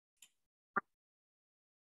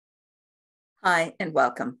Hi, and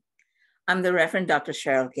welcome. I'm the Reverend Dr.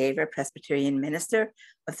 Cheryl Gaver, Presbyterian minister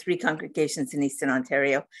of 3 congregations in Eastern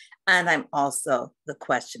Ontario, and I'm also the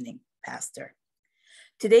questioning pastor.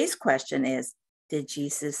 Today's question is, did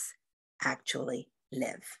Jesus actually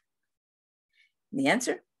live? The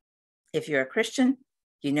answer, if you're a Christian,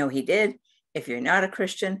 you know he did. If you're not a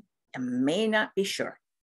Christian, you may not be sure.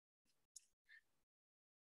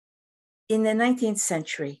 In the 19th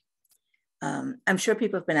century, I'm sure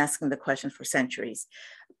people have been asking the question for centuries,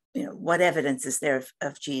 what evidence is there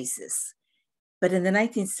of Jesus? But in the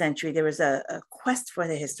 19th century, there was a quest for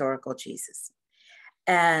the historical Jesus.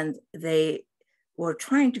 And they were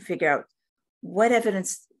trying to figure out what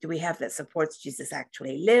evidence do we have that supports Jesus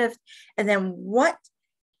actually lived? And then what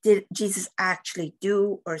did Jesus actually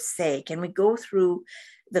do or say? Can we go through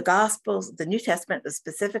the Gospels, the New Testament, but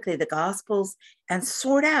specifically the Gospels, and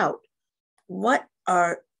sort out what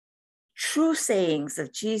are true sayings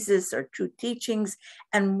of Jesus or true teachings,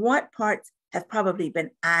 and what parts have probably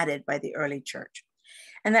been added by the early church?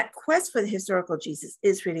 And that quest for the historical Jesus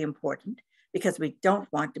is really important because we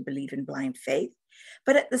don't want to believe in blind faith.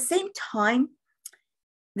 But at the same time,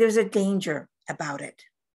 there's a danger about it.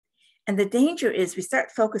 And the danger is we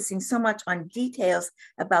start focusing so much on details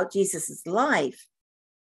about Jesus's life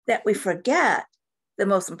that we forget the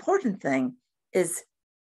most important thing is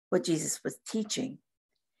what Jesus was teaching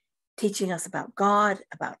us about God,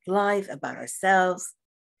 about life, about ourselves,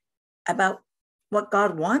 about what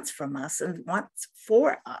God wants from us and wants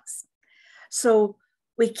for us. So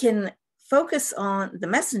we can focus on the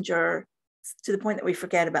messenger to the point that we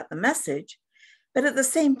forget about the message. But at the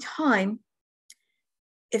same time,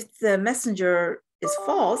 if the messenger is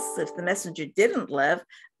false, if the messenger didn't live,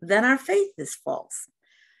 then our faith is false.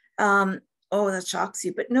 That shocks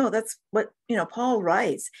you. But no, that's what, Paul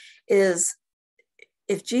writes is,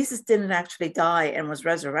 if Jesus didn't actually die and was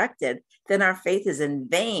resurrected, then our faith is in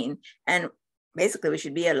vain. And basically, we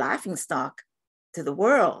should be a laughingstock to the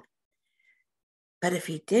world. But if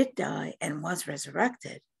he did die and was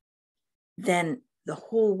resurrected, then the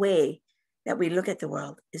whole way that we look at the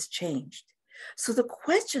world is changed. So the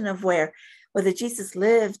question of whether Jesus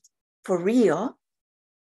lived for real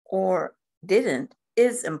or didn't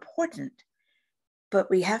is important. But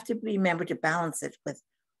we have to remember to balance it with,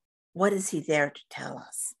 what is he there to tell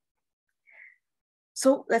us?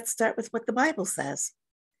 So let's start with what the Bible says,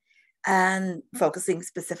 and focusing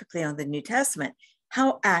specifically on the New Testament.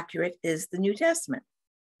 How accurate is the New Testament?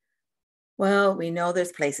 Well, we know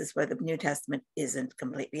there's places where the New Testament isn't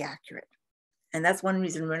completely accurate. And that's one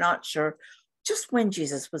reason we're not sure just when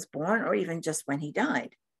Jesus was born or even just when he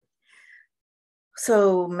died.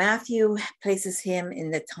 So Matthew places him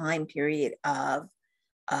in the time period of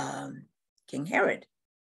King Herod.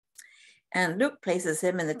 And Luke places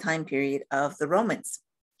him in the time period of the Romans,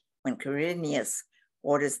 when Quirinius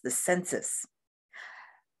orders the census.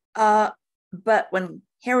 But when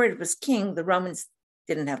Herod was king, the Romans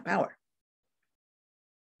didn't have power.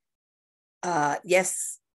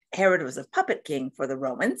 Yes, Herod was a puppet king for the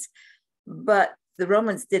Romans, but the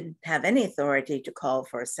Romans didn't have any authority to call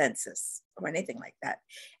for a census or anything like that.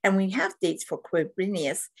 And we have dates for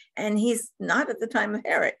Quirinius, and he's not at the time of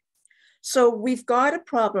Herod. So we've got a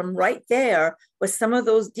problem right there where some of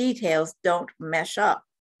those details don't mesh up.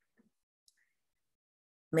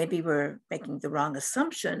 Maybe we're making the wrong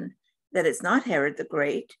assumption that it's not Herod the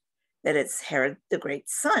Great, that it's Herod the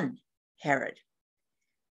Great's son, Herod.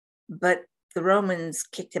 But the Romans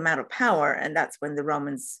kicked him out of power, and that's when the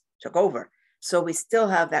Romans took over. So we still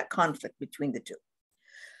have that conflict between the two.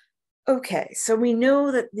 Okay, so we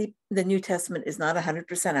know that the New Testament is not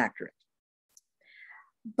 100% accurate.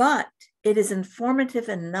 But it is informative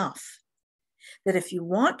enough that if you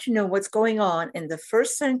want to know what's going on in the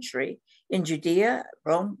first century in Judea,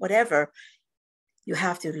 Rome, whatever, you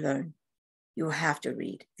have to learn. You have to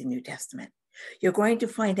read the New Testament. You're going to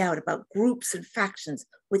find out about groups and factions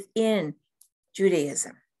within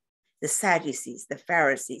Judaism, the Sadducees, the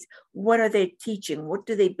Pharisees. What are they teaching? What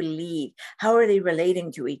do they believe? How are they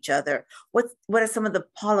relating to each other? What are some of the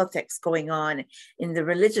politics going on in the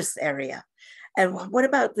religious area? And what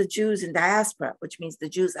about the Jews in diaspora, which means the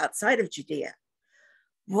Jews outside of Judea?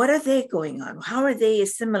 What are they going on? How are they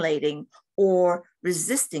assimilating or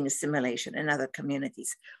resisting assimilation in other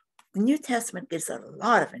communities? The New Testament gives a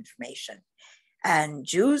lot of information, and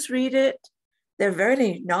Jews read it. They're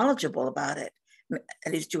very knowledgeable about it,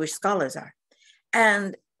 at least Jewish scholars are.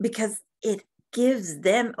 And because it gives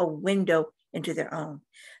them a window into their own.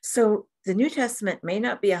 So the New Testament may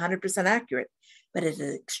not be 100% accurate, but it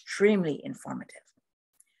is extremely informative.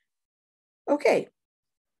 Okay,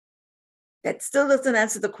 that still doesn't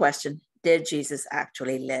answer the question, did Jesus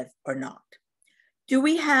actually live or not? Do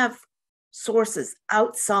we have sources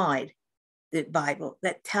outside the Bible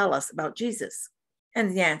that tell us about Jesus?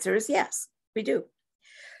 And the answer is yes, we do.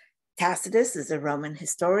 Tacitus is a Roman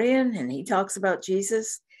historian, and he talks about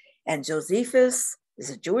Jesus. And Josephus is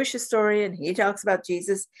a Jewish historian. He talks about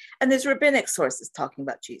Jesus. And there's rabbinic sources talking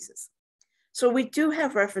about Jesus. So we do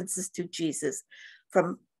have references to Jesus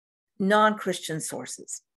from non-Christian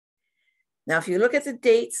sources. Now, if you look at the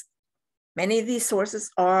dates, many of these sources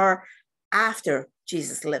are after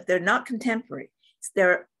Jesus lived. They're not contemporary.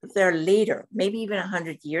 They're later, maybe even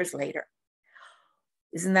 100 years later.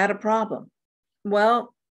 Isn't that a problem?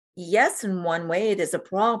 Well, yes, in one way it is a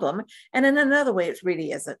problem, and in another way it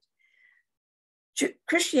really isn't.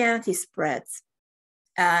 Christianity spreads,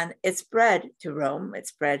 and it spread to Rome, it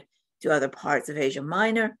spread to other parts of Asia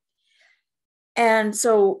Minor. And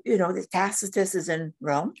so, the Tacitus is in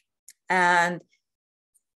Rome, and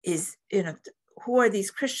is, who are these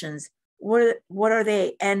Christians? What are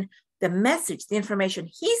they? And the message, the information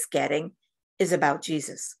he's getting is about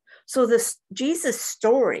Jesus. So this Jesus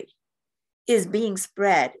story is being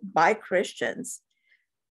spread by Christians,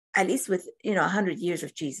 at least with, 100 years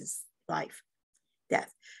of Jesus' life,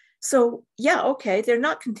 death. So yeah, okay, they're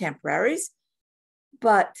not contemporaries,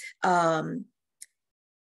 but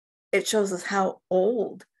it shows us how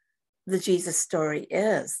old the Jesus story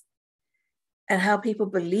is and how people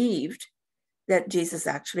believed that Jesus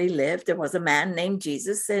actually lived. There was a man named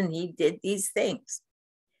Jesus and he did these things.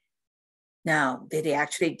 Now, did he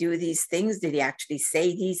actually do these things? Did he actually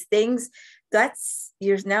say these things?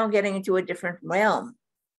 You're now getting into a different realm.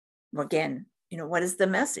 Again, what is the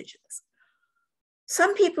message?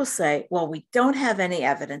 Some people say, well, we don't have any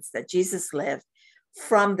evidence that Jesus lived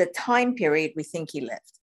from the time period we think he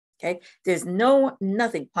lived. Okay, there's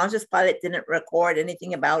nothing. Pontius Pilate didn't record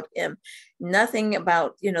anything about him. Nothing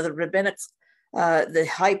about, the rabbinics, the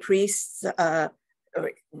high priests.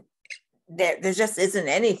 There just isn't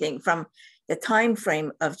anything from the time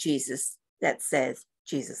frame of Jesus that says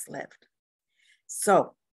Jesus lived.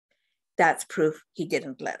 So that's proof he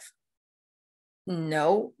didn't live.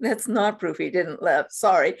 No, that's not proof he didn't live.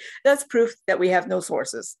 Sorry, that's proof that we have no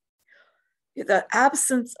sources. The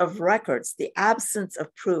absence of records, the absence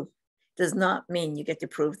of proof does not mean you get to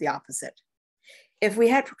prove the opposite. If we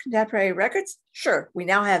had contemporary records, sure, we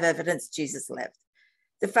now have evidence Jesus lived.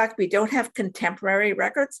 The fact we don't have contemporary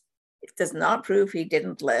records, it does not prove he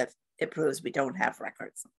didn't live. It proves we don't have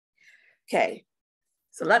records. Okay,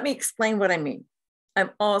 so let me explain what I mean. I'm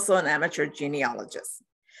also an amateur genealogist.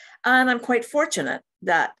 And I'm quite fortunate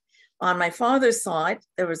that on my father's side,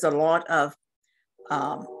 there was a lot of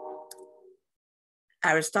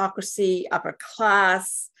aristocracy, upper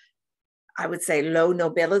class, I would say low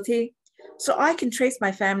nobility. So I can trace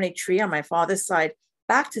my family tree on my father's side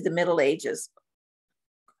back to the Middle Ages,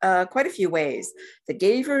 quite a few ways. The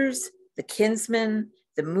Gavers, the Kinsmen,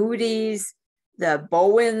 the Moody's, the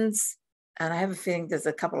Bowens, and I have a feeling there's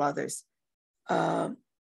a couple others. I'm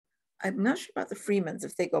not sure about the Freemans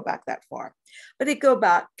if they go back that far, but they go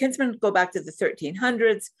back, Kinsmen go back to the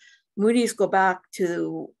 1300s, Moody's go back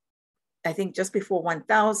to, I think, just before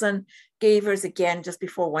 1000, Gavers again, just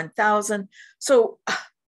before 1000. So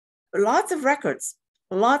lots of records,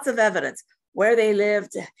 lots of evidence, where they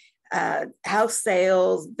lived, house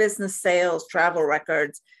sales, business sales, travel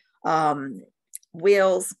records,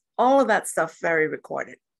 wills, all of that stuff very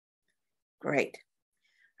recorded. Great.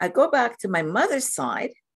 I go back to my mother's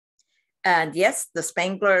side, and yes, the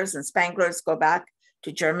Spanglers and Spanglers go back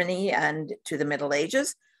to Germany and to the Middle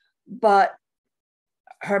Ages, but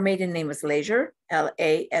her maiden name was Lasure,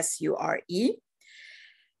 Lasure.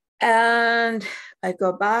 And I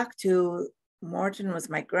go back to Morton was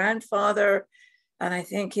my grandfather, and I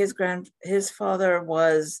think his father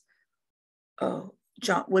was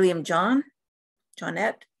William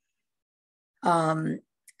Johnette. And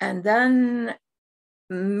then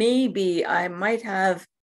maybe I might have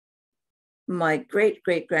my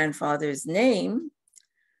great-great-grandfather's name,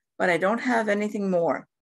 but I don't have anything more.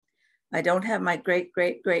 I don't have my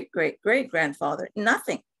great-great-great-great-great-grandfather,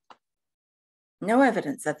 nothing. No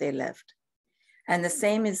evidence that they lived. And the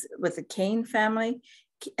same is with the Cain family,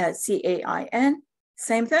 C-A-I-N,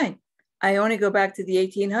 same thing. I only go back to the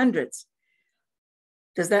 1800s.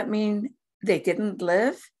 Does that mean they didn't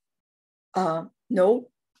live? No.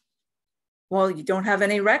 Well, you don't have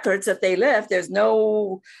any records that they lived. There's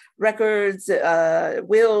no records,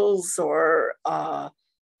 wills, or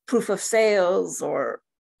proof of sales, or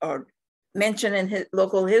mention in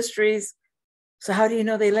local histories. So how do you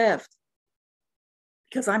know they lived?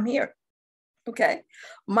 Because I'm here. Okay.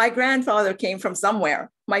 My grandfather came from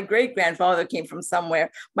somewhere. My great-grandfather came from somewhere.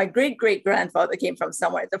 My great-great-grandfather came from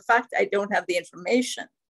somewhere. The fact I don't have the information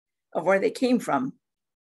of where they came from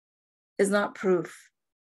is not proof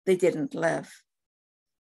they didn't live,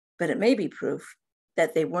 but it may be proof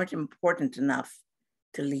that they weren't important enough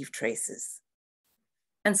to leave traces.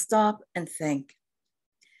 And stop and think,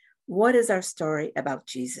 what is our story about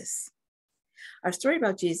Jesus? Our story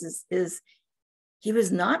about Jesus is he was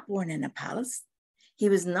not born in a palace. He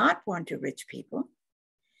was not born to rich people.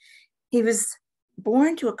 He was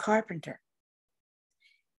born to a carpenter.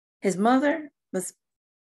 His mother was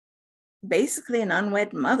basically an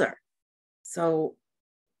unwed mother. So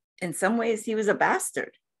in some ways, he was a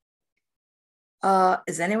bastard.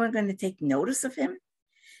 Is anyone going to take notice of him?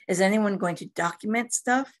 Is anyone going to document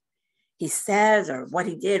stuff he says or what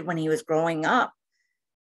he did when he was growing up?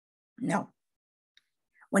 No.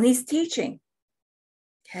 When he's teaching,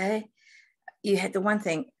 okay, you had the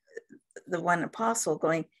one apostle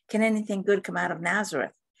going, can anything good come out of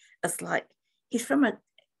Nazareth? It's like, he's from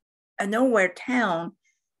a nowhere town,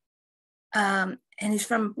 and he's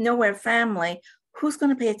from nowhere family. Who's going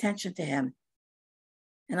to pay attention to him?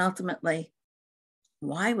 And ultimately,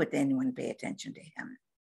 why would anyone pay attention to him?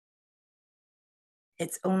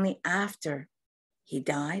 It's only after he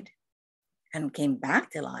died and came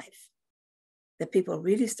back to life that people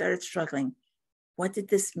really started struggling. What did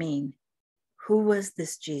this mean? Who was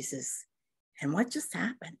this Jesus? And what just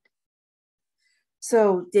happened?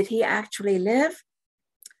 So did he actually live?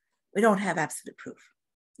 We don't have absolute proof.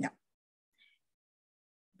 No.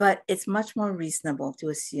 But it's much more reasonable to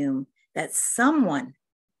assume that someone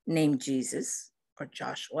named Jesus, or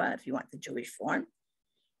Joshua, if you want the Jewish form,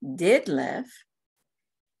 did live,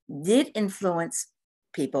 did influence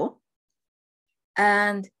people.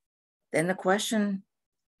 And then the question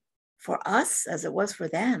for us, as it was for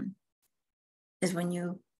them, is when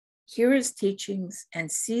you hear his teachings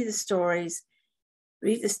and see the stories,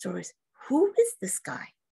 read the stories, who is this guy?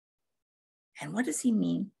 And what does he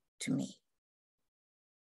mean to me?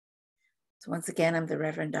 So once again, I'm the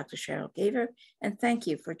Reverend Dr. Cheryl Gaver, and thank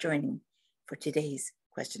you for joining for today's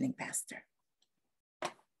Questioning Pastor.